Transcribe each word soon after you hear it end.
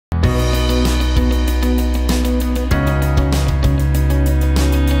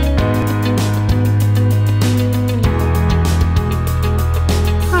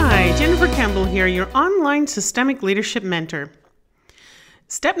here, your online systemic leadership mentor.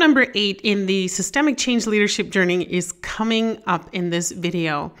 Step number 8 in the systemic change leadership journey is coming up in this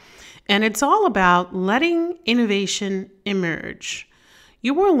video, and it's all about letting innovation emerge.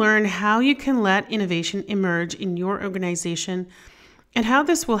 You will learn how you can let innovation emerge in your organization and how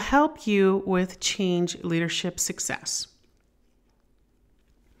this will help you with change leadership success.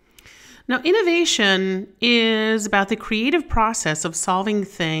 Now, innovation is about the creative process of solving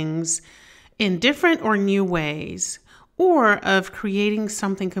things in different or new ways, or of creating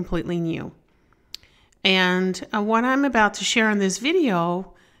something completely new. And what I'm about to share in this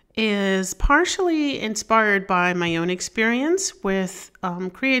video is partially inspired by my own experience with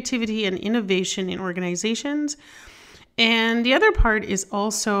creativity and innovation in organizations. And the other part is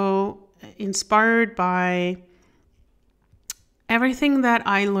also inspired by everything that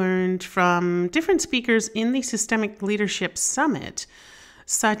I learned from different speakers in the Systemic Leadership Summit,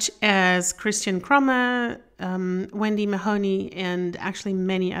 such as Christian Kromme, Wendy Mahoney, and actually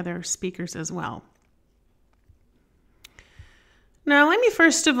many other speakers as well. Now, let me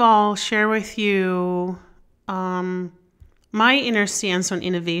first of all share with you my inner stance on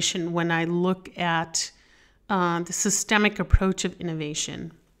innovation when I look at the systemic approach of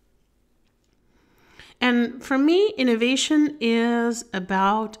innovation. And for me, innovation is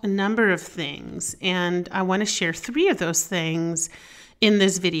about a number of things, and I want to share 3 of those things in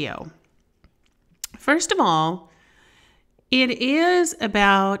this video. First of all, it is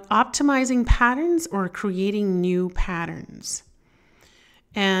about optimizing patterns or creating new patterns.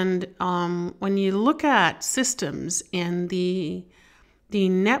 And when you look at systems and the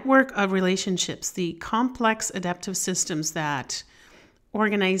network of relationships, the complex adaptive systems that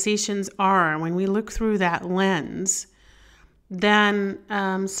organizations are, when we look through that lens, then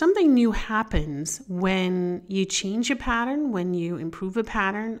something new happens when you change a pattern, when you improve a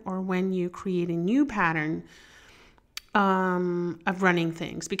pattern, or when you create a new pattern of running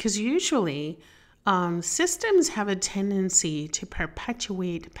things. Because usually systems have a tendency to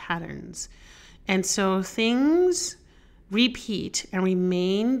perpetuate patterns. And so things repeat and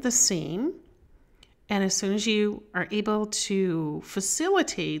remain the same. And as soon as you are able to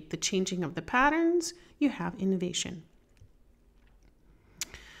facilitate the changing of the patterns, you have innovation.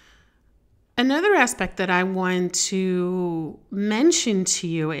 Another aspect that I want to mention to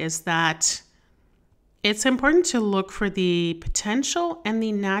you is that it's important to look for the potential and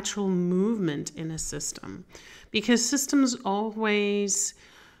the natural movement in a system, because systems always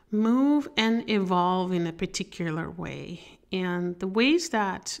move and evolve in a particular way. And the ways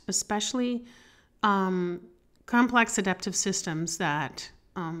that, especially complex adaptive systems that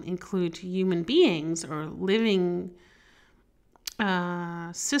include human beings or living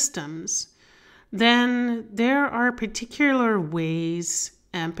systems, then there are particular ways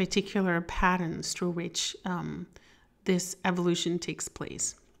and particular patterns through which this evolution takes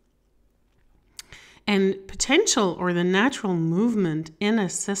place. And potential, or the natural movement in a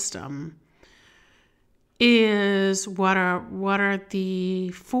system, is what are the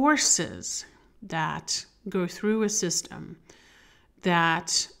forces that go through a system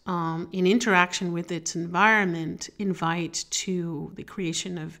that in interaction with its environment invite to the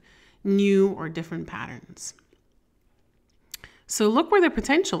creation of new or different patterns. So look where the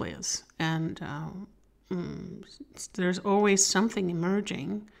potential is, and there's always something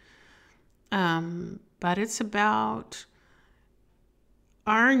emerging, but it's about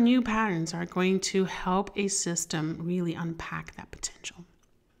our new patterns are going to help a system really unpack that potential.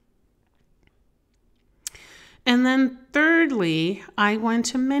 And then thirdly, I want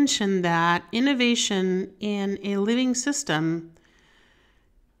to mention that innovation in a living system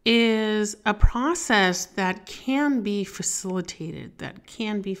is a process that can be facilitated,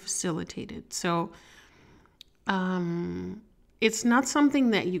 So it's not something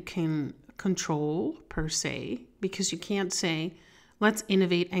that you can control per se, because you can't say, let's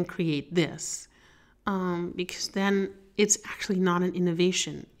innovate and create this, because then it's actually not an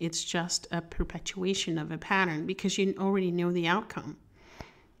innovation. It's just a perpetuation of a pattern, because you already know the outcome.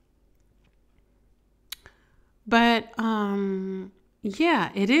 But yeah,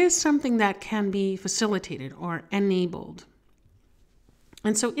 it is something that can be facilitated or enabled.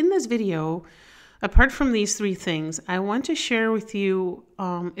 And so in this video, apart from these 3 things, I want to share with you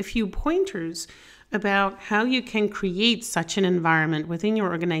a few pointers about how you can create such an environment within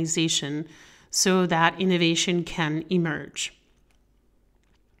your organization so that innovation can emerge.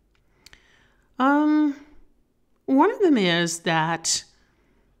 One of them is that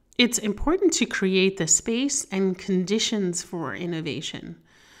it's important to create the space and conditions for innovation.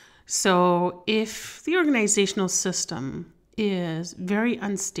 So if the organizational system is very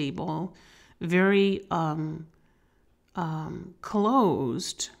unstable, very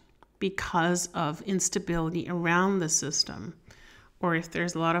closed because of instability around the system, or if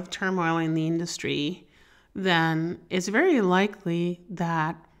there's a lot of turmoil in the industry, then it's very likely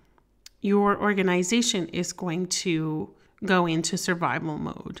that your organization is going to go into survival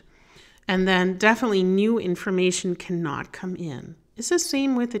mode. And then definitely new information cannot come in. It's the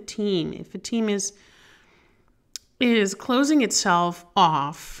same with a team. If a team is closing itself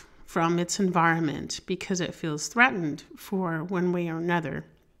off from its environment because it feels threatened for one way or another,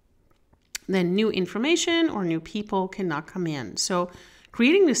 then new information or new people cannot come in. So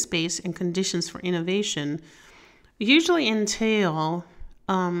creating the space and conditions for innovation usually entail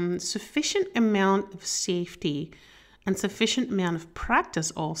sufficient amount of safety and sufficient amount of practice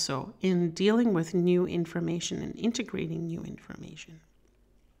also in dealing with new information and integrating new information.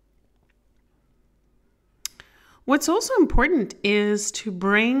 What's also important is to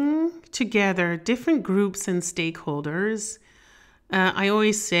bring together different groups and stakeholders. I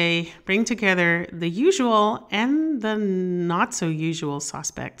always say bring together the usual and the not so usual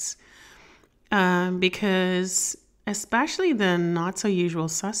suspects, because especially the not so usual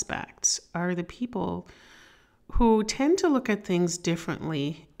suspects are the people who tend to look at things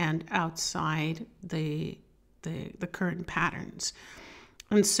differently and outside the current patterns.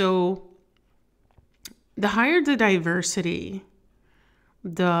 And so the higher the diversity,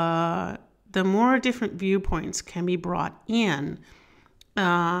 the more different viewpoints can be brought in.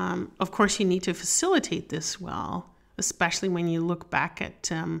 Of course, you need to facilitate this well, especially when you look back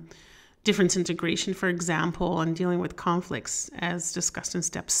at difference integration, for example, and dealing with conflicts as discussed in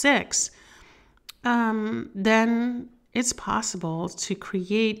step 6. Then it's possible to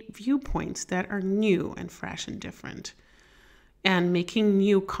create viewpoints that are new and fresh and different, and making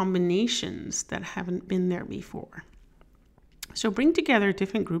new combinations that haven't been there before. So bring together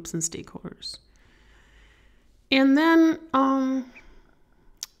different groups and stakeholders. And then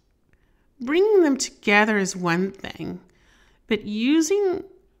bringing them together is one thing, but using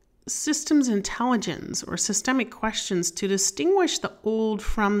systems intelligence or systemic questions to distinguish the old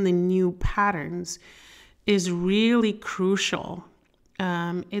from the new patterns is really crucial.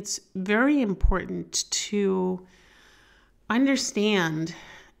 It's very important to understand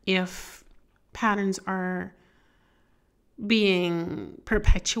if patterns are being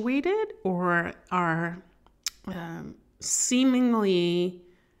perpetuated or are seemingly,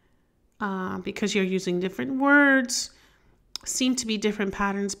 because you're using different words, seem to be different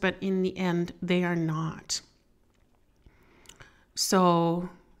patterns, but in the end, they are not. So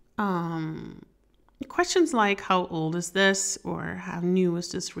questions like, how old is this? Or how new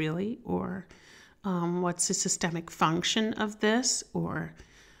is this really? Or what's the systemic function of this? Or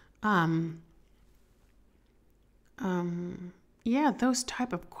those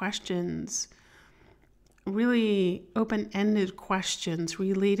type of questions, really open-ended questions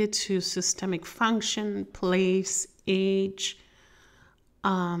related to systemic function, place, age,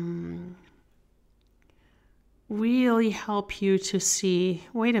 really help you to see,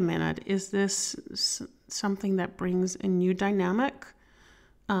 wait a minute, is this something that brings a new dynamic,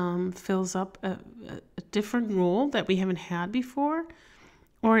 fills up a different role that we haven't had before?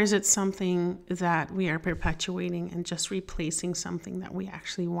 Or is it something that we are perpetuating and just replacing something that we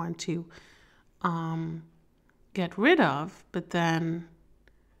actually want to get rid of, but then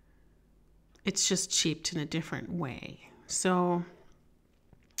it's just shaped in a different way? So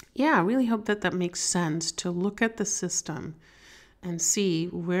yeah, I really hope that makes sense, to look at the system and see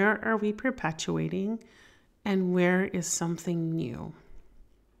where are we perpetuating and where is something new.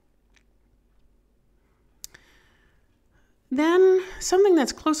 Then something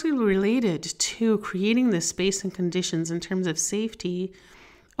that's closely related to creating the space and conditions in terms of safety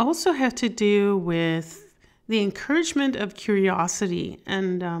also have to do with the encouragement of curiosity.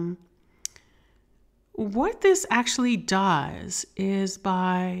 And what this actually does is,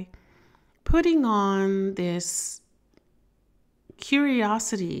 by putting on this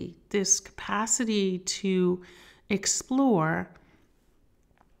curiosity, this capacity to explore,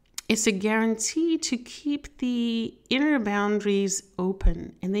 it's a guarantee to keep the inner boundaries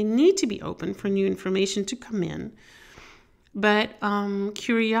open, and they need to be open for new information to come in. But having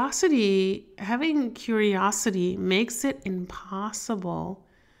curiosity makes it impossible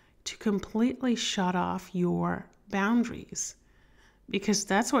to completely shut off your boundaries, because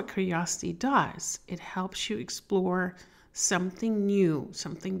that's what curiosity does. It helps you explore something new,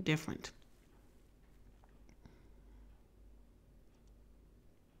 something different.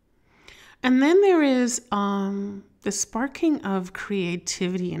 And then there is the sparking of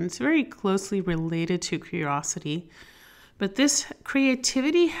creativity, and it's very closely related to curiosity. But this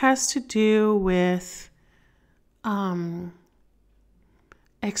creativity has to do with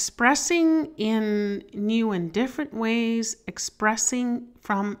expressing in new and different ways, expressing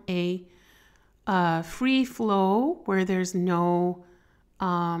from a free flow where there's no,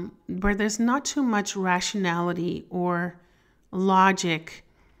 where there's not too much rationality or logic,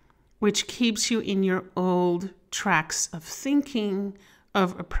 which keeps you in your old tracks of thinking,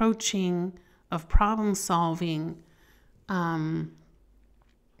 of approaching, of problem solving,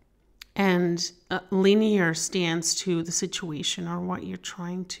 and a linear stance to the situation or what you're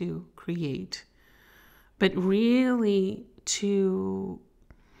trying to create. But really to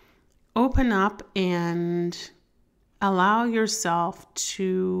open up and allow yourself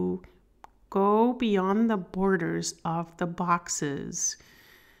to go beyond the borders of the boxes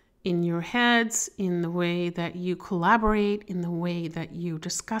in your heads, in the way that you collaborate, in the way that you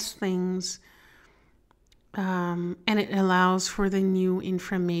discuss things. And it allows for the new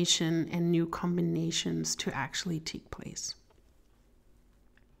information and new combinations to actually take place.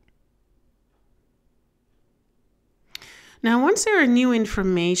 Now, once there are new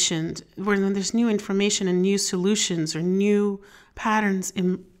information, when there's new information and new solutions or new patterns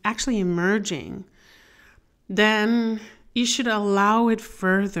actually emerging, then you should allow it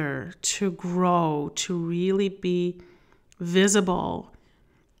further to grow, to really be visible,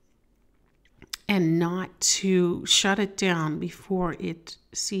 and not to shut it down before it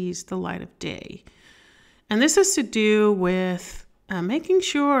sees the light of day. And this has to do with making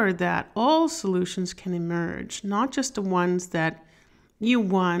sure that all solutions can emerge, not just the ones that you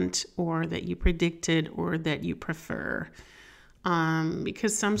want or that you predicted or that you prefer.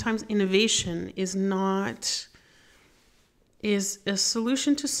 Because sometimes innovation is a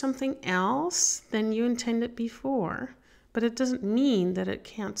solution to something else than you intended before, but it doesn't mean that it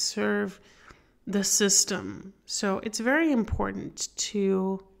can't serve the system. So it's very important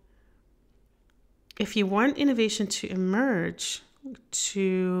to, if you want innovation to emerge,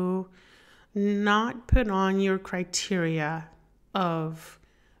 to not put on your criteria of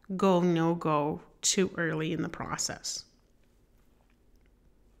go, no go too early in the process.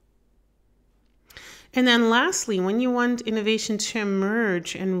 And then lastly, when you want innovation to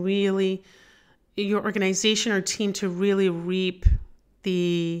emerge and really your organization or team to really reap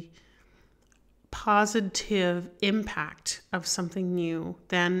the positive impact of something new,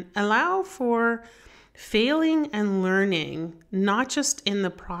 then allow for failing and learning, not just in the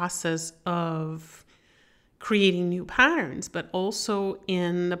process of creating new patterns, but also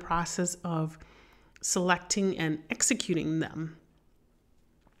in the process of selecting and executing them.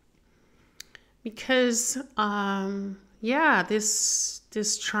 Because,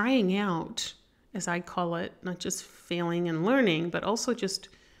 this trying out, as I call it, not just failing and learning, but also just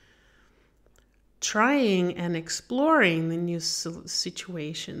trying and exploring the new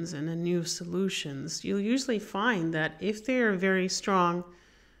situations and the new solutions, you'll usually find that if they are very strong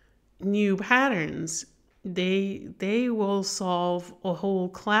new patterns, they will solve a whole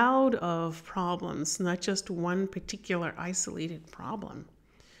cloud of problems, not just one particular isolated problem.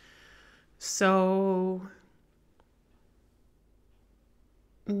 So,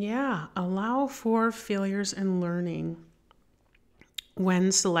 allow for failures and learning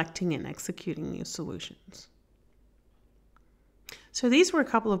when selecting and executing new solutions. So these were a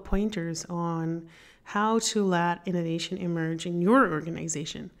couple of pointers on how to let innovation emerge in your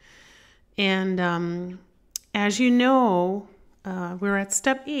organization. And as you know, we're at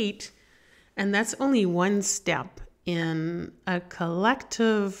step 8, and that's only one step in a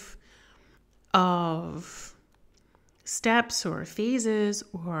collective of steps or phases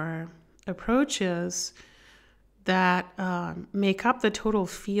or approaches that make up the total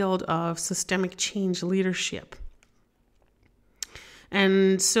field of systemic change leadership.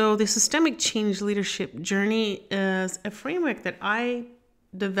 And so the systemic change leadership journey is a framework that I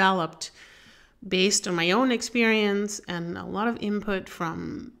developed based on my own experience and a lot of input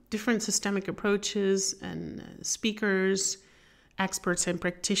from different systemic approaches and speakers, experts, and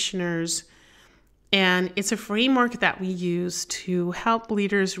practitioners. And it's a framework that we use to help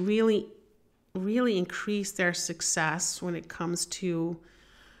leaders really increase their success when it comes to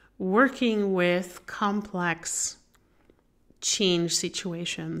working with complex change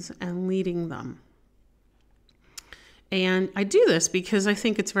situations and leading them. And I do this because I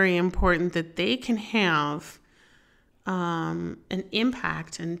think it's very important that they can have an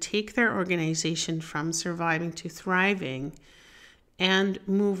impact and take their organization from surviving to thriving and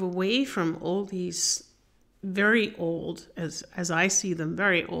move away from all these very old, as I see them,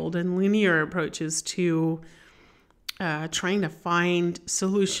 very old and linear approaches to trying to find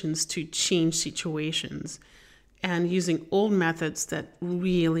solutions to change situations, and using old methods that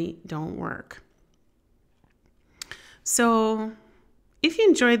really don't work. So if you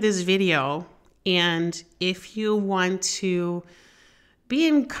enjoyed this video and if you want to be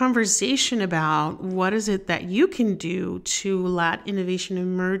in conversation about what is it that you can do to let innovation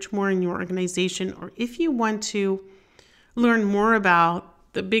emerge more in your organization, or if you want to learn more about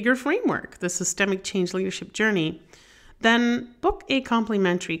the bigger framework, the Systemic Change Leadership Journey, then book a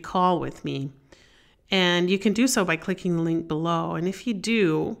complimentary call with me. And you can do so by clicking the link below. And if you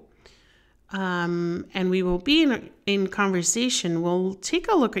do, and we will be in conversation, we'll take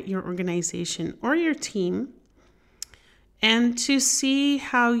a look at your organization or your team and to see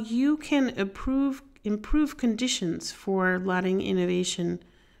how you can improve conditions for letting innovation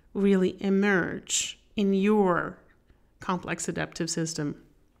really emerge in your complex adaptive system.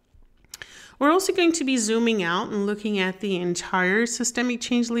 We're also going to be zooming out and looking at the entire systemic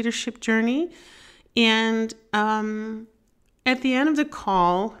change leadership journey. And at the end of the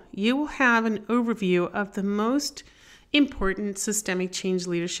call, you will have an overview of the most important systemic change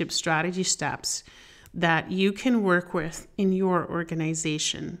leadership strategy steps that you can work with in your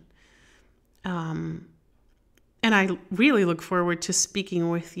organization. And I really look forward to speaking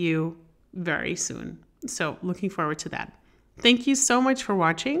with you very soon. So looking forward to that. Thank you so much for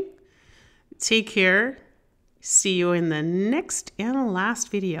watching. Take care. See you in the next and last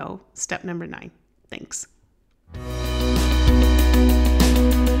video, step number 9. Thanks.